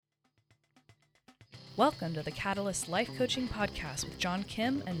Welcome to the Catalyst Life Coaching Podcast with John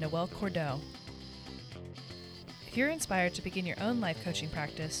Kim and Noelle Cordeau. If you're inspired to begin your own life coaching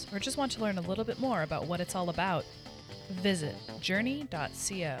practice or just want to learn a little bit more about what it's all about, visit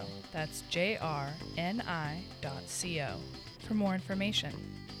journey.co. That's JRNI.co for more information.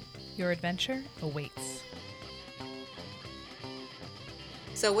 Your adventure awaits.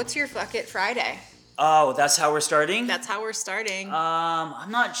 So what's your Fuck It Friday? Oh, that's how we're starting? That's how we're starting.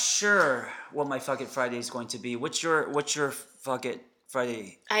 I'm not sure what my Fuck It Friday is going to be. What's your Fuck It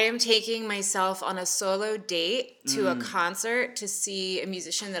Friday? I am taking myself on a solo date to a concert to see a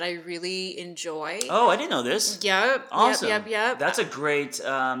musician that I really enjoy. Oh, I didn't know this. Yep. Awesome. Yep. That's a great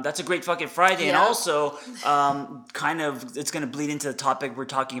Fuck It Friday. Yep. And also, it's going to bleed into the topic we're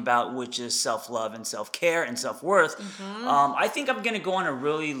talking about, which is self-love and self-care and self-worth. Mm-hmm. I think I'm going to go on a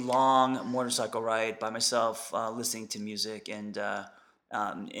really long motorcycle ride by myself, listening to music and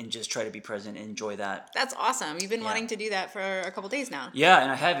just try to be present and enjoy that. That's awesome. You've been wanting to do that for a couple days now. Yeah,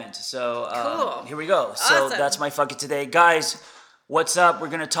 and I haven't. So Cool. Here we go. So Awesome. that's my Fuck It today. Guys, what's up? We're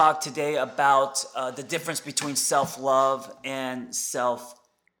going to talk today about the difference between self-love and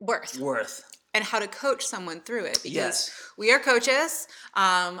self-worth. And how to coach someone through it. Because Yes. we are coaches.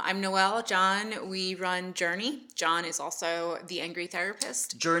 I'm Noelle. John, we run Journey. John is also the Angry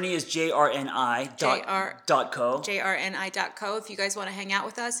Therapist. Journey is JRNI.co. JRNI.co. If you guys want to hang out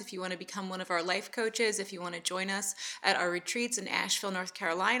with us, if you want to become one of our life coaches, if you want to join us at our retreats in Asheville, North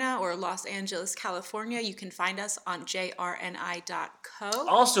Carolina, or Los Angeles, California, you can find us on JRNI.co.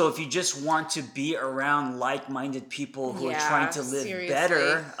 Also, if you just want to be around like-minded people who are trying to live seriously.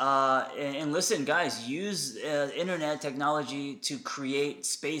 better, and listen, guys, use internet technology to create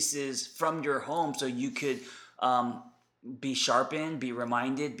spaces from your home so you could be sharpened, be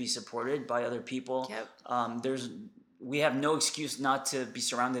reminded, be supported by other people. Yep. We have no excuse not to be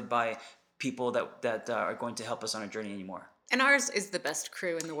surrounded by people that are going to help us on our journey anymore. And ours is the best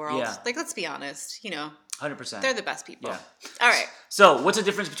crew in the world. Yeah. Like, let's be honest, 100%. they're the best people. Yeah. All right. So, what's the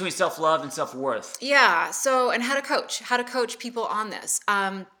difference between self-love and self-worth? Yeah. So, and how to coach people on this.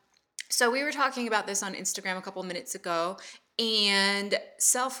 So we were talking about this on Instagram a couple minutes ago, and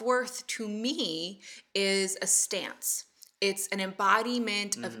self-worth to me is a stance. It's an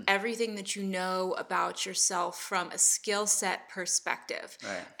embodiment of everything that you know about yourself from a skill set perspective.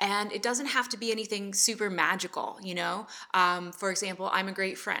 Right. And it doesn't have to be anything super magical, For example, I'm a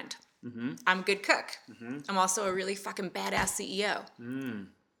great friend. Mm-hmm. I'm a good cook. Mm-hmm. I'm also a really fucking badass CEO.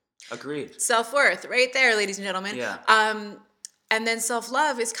 Agreed. Self-worth, right there, ladies and gentlemen. Yeah. And then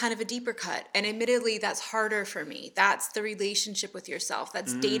self-love is kind of a deeper cut. And admittedly, that's harder for me. That's the relationship with yourself.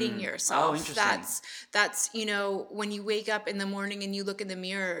 That's dating yourself. Oh, interesting. That's when you wake up in the morning and you look in the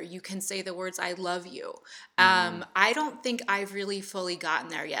mirror, you can say the words, I love you. I don't think I've really fully gotten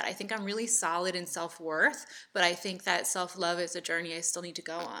there yet. I think I'm really solid in self-worth, but I think that self-love is a journey I still need to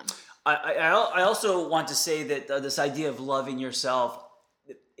go on. I also want to say that this idea of loving yourself,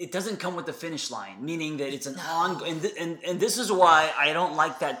 it doesn't come with the finish line, meaning that it's an ongoing, and this is why I don't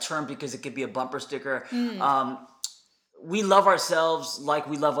like that term, because it could be a bumper sticker. We love ourselves like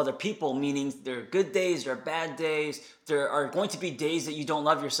we love other people, meaning there are good days, there are bad days, there are going to be days that you don't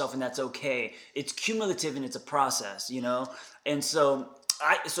love yourself, and that's okay. It's cumulative and it's a process, And so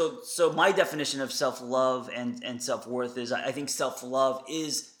my definition of self-love and self-worth is, I think self-love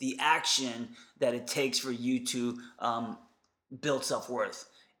is the action that it takes for you to build self-worth.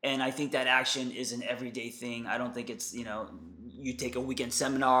 And I think that action is an everyday thing. I don't think it's, you take a weekend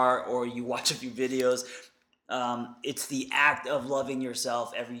seminar or you watch a few videos. It's the act of loving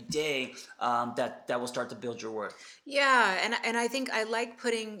yourself every day that will start to build your worth. Yeah, and I think I like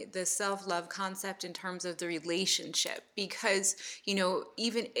putting the self-love concept in terms of the relationship, because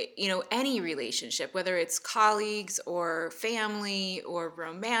even any relationship, whether it's colleagues or family or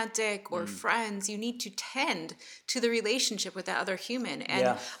romantic or friends, you need to tend to the relationship with that other human.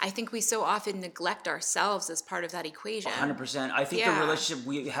 And I think we so often neglect ourselves as part of that equation. 100%. I think the relationship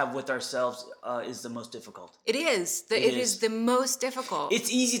we have with ourselves is the most difficult. It is. It is the most difficult.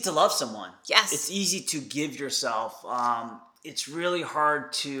 It's easy to love someone. Yes. It's easy to give yourself. It's really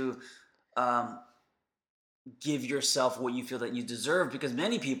hard to give yourself what you feel that you deserve, because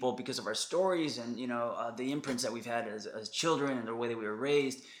many people, because of our stories and the imprints that we've had as children and the way that we were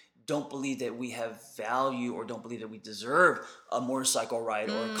raised, don't believe that we have value or don't believe that we deserve a motorcycle ride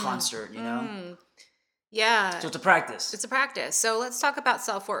or a concert. Yeah, So it's a practice. it's a practice. So let's talk about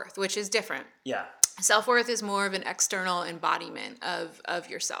self-worth, which is different. Yeah. Self-worth is more of an external embodiment of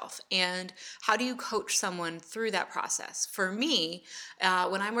yourself. And how do you coach someone through that process? For me,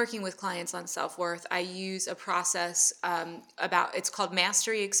 when I'm working with clients on self-worth, I use a process it's called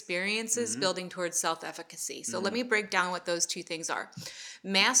mastery experiences building towards self-efficacy. So let me break down what those two things are.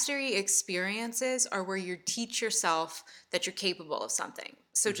 Mastery experiences are where you teach yourself that you're capable of something.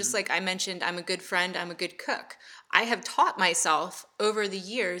 So just like I mentioned, I'm a good friend, I'm a good cook. I have taught myself over the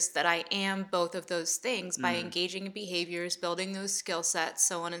years that I am both of those things by engaging in behaviors, building those skill sets,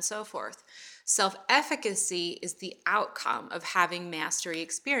 so on and so forth. Self efficacy is the outcome of having mastery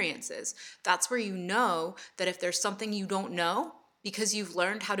experiences. That's where you know that if there's something you don't know, because you've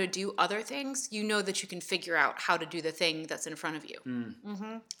learned how to do other things, you know that you can figure out how to do the thing that's in front of you.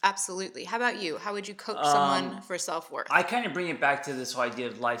 Absolutely. How about you? How would you coach someone for self worth? I kind of bring it back to this whole idea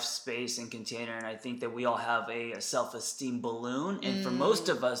of life, space, and container, and I think that we all have a self-esteem balloon, and for most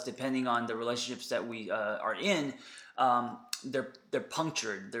of us, depending on the relationships that we are in, they're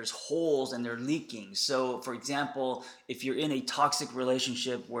punctured. There's holes and they're leaking. So, for example, if you're in a toxic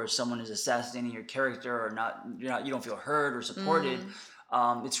relationship where someone is assassinating your character or you don't feel heard or supported.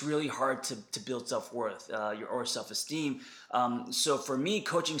 It's really hard to build self-worth or self-esteem. So for me,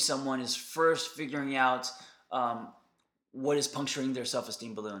 coaching someone is first figuring out what is puncturing their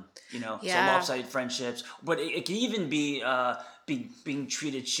self-esteem balloon. So Yeah. lopsided friendships, but it can even be being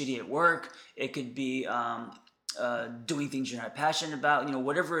treated shitty at work. It could be doing things you're not passionate about.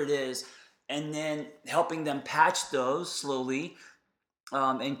 Whatever it is, and then helping them patch those slowly,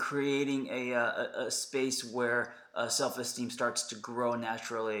 and creating a space where self-esteem starts to grow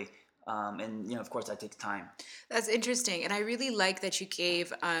naturally. And of course, that takes time. That's interesting. And I really like that you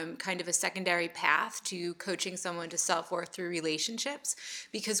gave kind of a secondary path to coaching someone to self worth through relationships,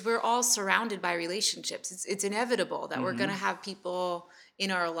 because we're all surrounded by relationships. It's inevitable that we're going to have people in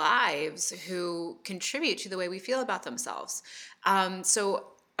our lives who contribute to the way we feel about themselves. So,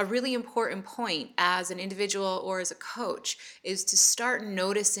 a really important point as an individual or as a coach is to start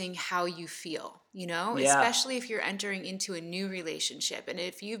noticing how you feel, Yeah. especially if you're entering into a new relationship. And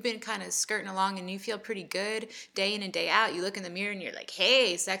if you've been kind of skirting along and you feel pretty good day in and day out, you look in the mirror and you're like,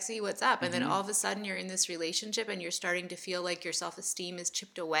 hey, sexy, what's up? And then all of a sudden you're in this relationship and you're starting to feel like your self-esteem is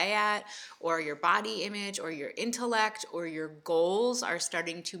chipped away at, or your body image or your intellect or your goals are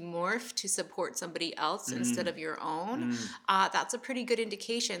starting to morph to support somebody else instead of your own. That's a pretty good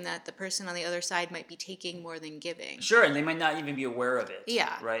indication that the person on the other side might be taking more than giving. Sure, and they might not even be aware of it.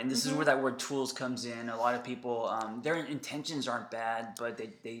 Yeah. Right, and this is where that word tools comes in. A lot of people, their intentions aren't bad, but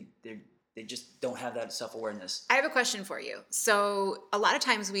they just don't have that self-awareness. I have a question for you. So a lot of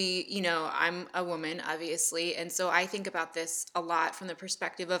times I'm a woman, obviously, and so I think about this a lot from the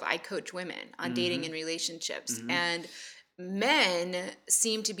perspective of I coach women on dating and relationships. And men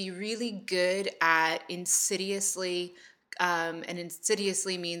seem to be really good at insidiously, and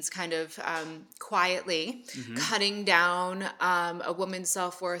insidiously means kind of quietly cutting down a woman's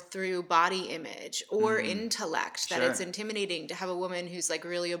self-worth through body image or intellect. That it's intimidating to have a woman who's like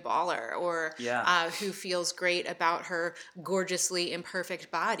really a baller or who feels great about her gorgeously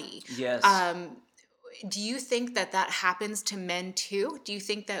imperfect body. Yes. Do you think that happens to men too? Do you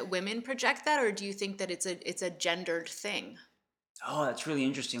think that women project that, or do you think that it's a gendered thing? Oh, that's really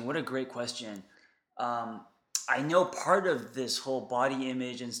interesting. What a great question. I know part of this whole body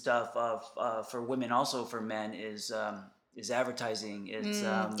image and stuff for women, also for men, is advertising. It's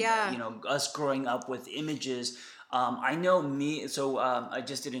us growing up with images. I know me. So I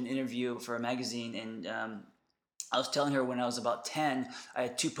just did an interview for a magazine, and I was telling her when I was about 10, I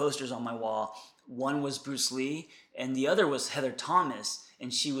had two posters on my wall. One was Bruce Lee, and the other was Heather Thomas,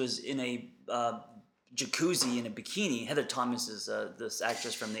 and she was in a jacuzzi in a bikini. Heather Thomas is this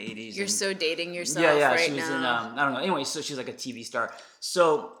actress from the 80s. You're so dating yourself yeah, right she was now. in, I don't know. Anyway, so she's like a TV star.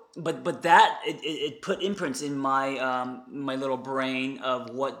 So, but that, it put imprints in my my little brain of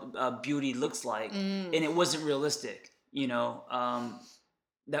what beauty looks like, and it wasn't realistic,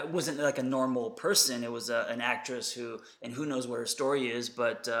 that wasn't like a normal person. It was an actress who knows what her story is,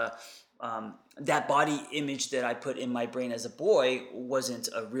 but that body image that I put in my brain as a boy wasn't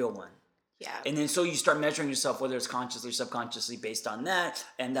a real one. Yeah. And then so you start measuring yourself, whether it's consciously or subconsciously, based on that,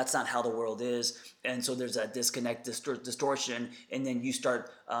 and that's not how the world is. And so there's that disconnect, distortion, and then you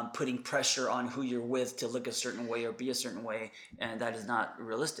start putting pressure on who you're with to look a certain way or be a certain way, and that is not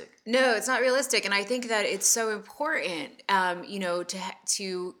realistic. No, it's not realistic, and I think that it's so important,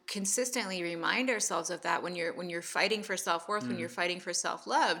 to consistently remind ourselves of that when you're fighting for self worth, when you're fighting for self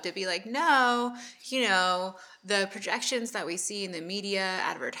love, to be like, no, the projections that we see in the media,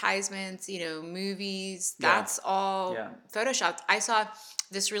 advertisements, movies, that's all photoshopped. I saw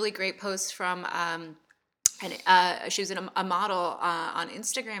this really great post from. And she was a model on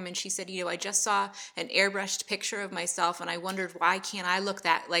Instagram, and she said, I just saw an airbrushed picture of myself, and I wondered, why can't I look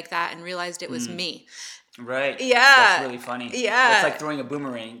like that, and realized it was me. Right. Yeah. That's really funny. Yeah. That's like throwing a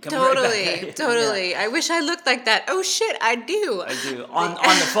boomerang. Right Totally. I wish I looked like that. Oh shit, I do. I do. On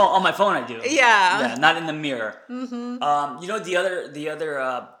the phone, on my phone I do. Yeah. Not in the mirror. The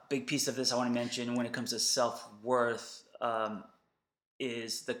other big piece of this I want to mention when it comes to self-worth,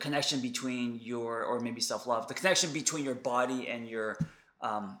 is the connection between or maybe self-love, the connection between your body and your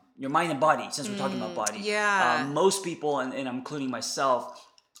mind and body, since we're talking about body. Yeah. Most people, and I'm including myself,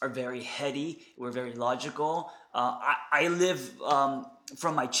 are very heady. We're very logical. I live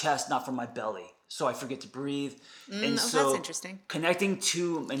from my chest, not from my belly. So I forget to breathe. And so that's interesting. Connecting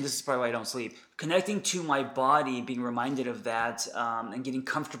to, and this is probably why I don't sleep, connecting to my body, being reminded of that, and getting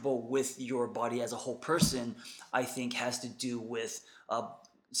comfortable with your body as a whole person, I think has to do with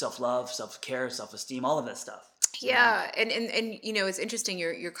self-love, self-care, self-esteem, all of that stuff. Yeah, and it's interesting.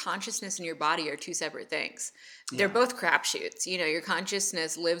 Your consciousness and your body are two separate things. They're both crapshoots. Your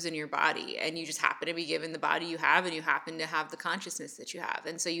consciousness lives in your body, and you just happen to be given the body you have, and you happen to have the consciousness that you have,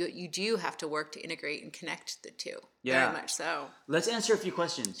 and so you do have to work to integrate and connect the two. Yeah, very much so. Let's answer a few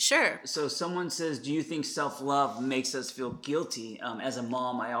questions. Sure. So someone says, "Do you think self-love makes us feel guilty?" As a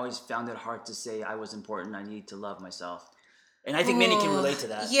mom, I always found it hard to say I was important. I need to love myself. And I think many can relate to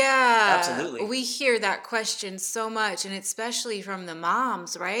that. Yeah. Absolutely. We hear that question so much, and especially from the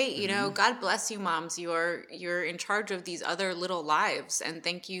moms, right? God bless you, moms. You're in charge of these other little lives, and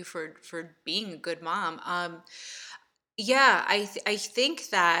thank you for being a good mom. I think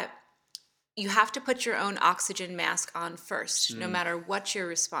that you have to put your own oxygen mask on first, no matter what your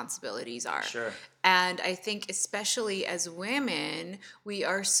responsibilities are. Sure. And I think especially as women, we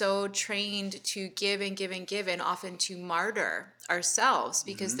are so trained to give and give and give, and often to martyr ourselves,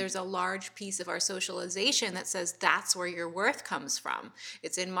 because there's a large piece of our socialization that says that's where your worth comes from.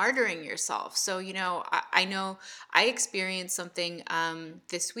 It's in martyring yourself. So, I know I experienced something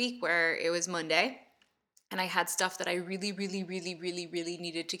this week where it was Monday, and I had stuff that I really, really, really, really, really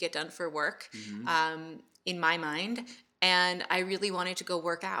needed to get done for work in my mind. And I really wanted to go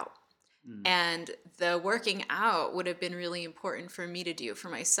work out. And the working out would have been really important for me to do, for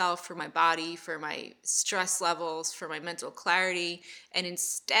myself, for my body, for my stress levels, for my mental clarity. And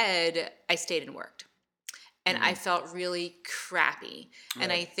instead, I stayed and worked. And I felt really crappy. Right.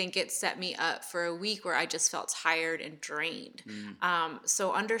 And I think it set me up for a week where I just felt tired and drained.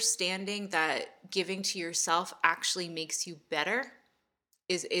 So understanding that giving to yourself actually makes you better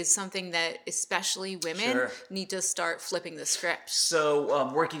is something that especially women need to start flipping the script. So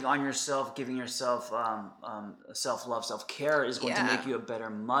working on yourself, giving yourself self-love, self-care is going to make you a better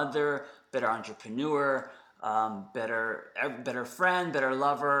mother, better entrepreneur, better friend, better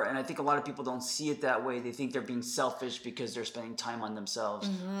lover. And I think a lot of people don't see it that way. They think they're being selfish because they're spending time on themselves.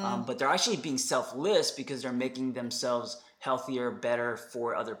 But they're actually being selfless because they're making themselves healthier, better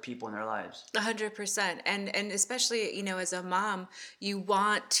for other people in their lives. 100%. And especially, as a mom, you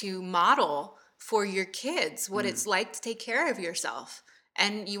want to model for your kids what it's like to take care of yourself.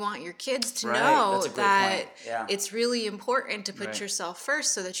 And you want your kids to know that it's really important to put yourself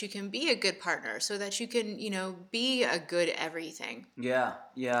first, so that you can be a good partner, so that you can, be a good everything. Yeah.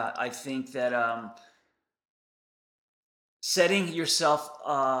 I think that setting yourself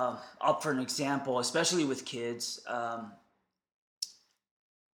up for an example, especially with kids,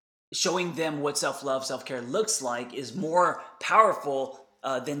 showing them what self-love, self-care looks like is more powerful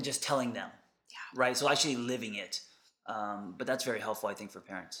than just telling them. Yeah. Right? So actually living it. But that's very helpful, I think, for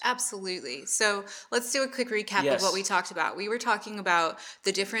parents. Absolutely. So let's do a quick recap of what we talked about. We were talking about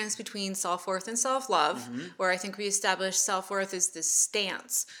the difference between self-worth and self-love, where I think we established self-worth is this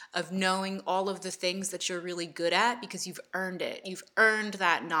stance of knowing all of the things that you're really good at because you've earned it. You've earned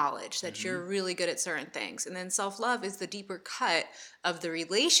that knowledge that you're really good at certain things. And then self-love is the deeper cut of the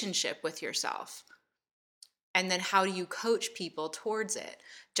relationship with yourself. And then how do you coach people towards it?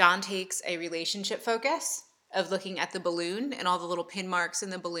 John takes a relationship focus, of looking at the balloon and all the little pin marks in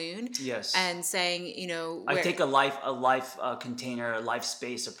the balloon. Yes. And saying, you know, I take a life container, a life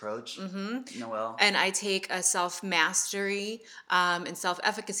space approach. Mm-hmm. Noelle. And I take a self-mastery and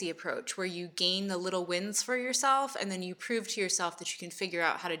self-efficacy approach where you gain the little wins for yourself and then you prove to yourself that you can figure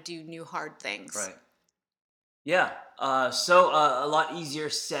out how to do new hard things. Right. Yeah. So a lot easier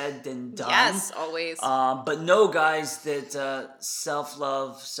said than done. Yes, always. But know, guys, that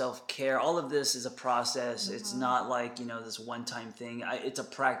self-love, self-care, all of this is a process. Mm-hmm. It's not like, you know, this one-time thing. It's a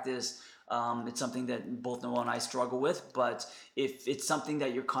practice. It's something that both Noelle and I struggle with. But if it's something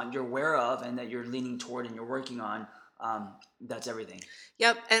that you're aware of and that you're leaning toward and you're working on, that's everything.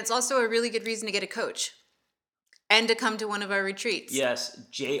 Yep. And it's also a really good reason to get a coach. And to come to one of our retreats. Yes,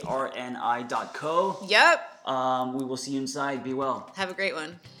 jrni.co. Yep. We will see you inside. Be well. Have a great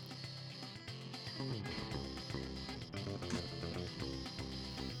one.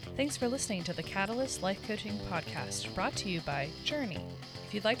 Thanks for listening to the Catalyst Life Coaching Podcast, brought to you by Journey.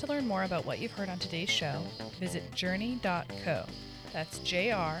 If you'd like to learn more about what you've heard on today's show, visit journey.co. That's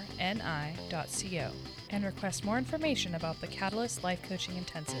jrni.co. And request more information about the Catalyst Life Coaching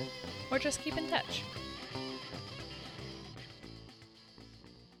Intensive, or just keep in touch.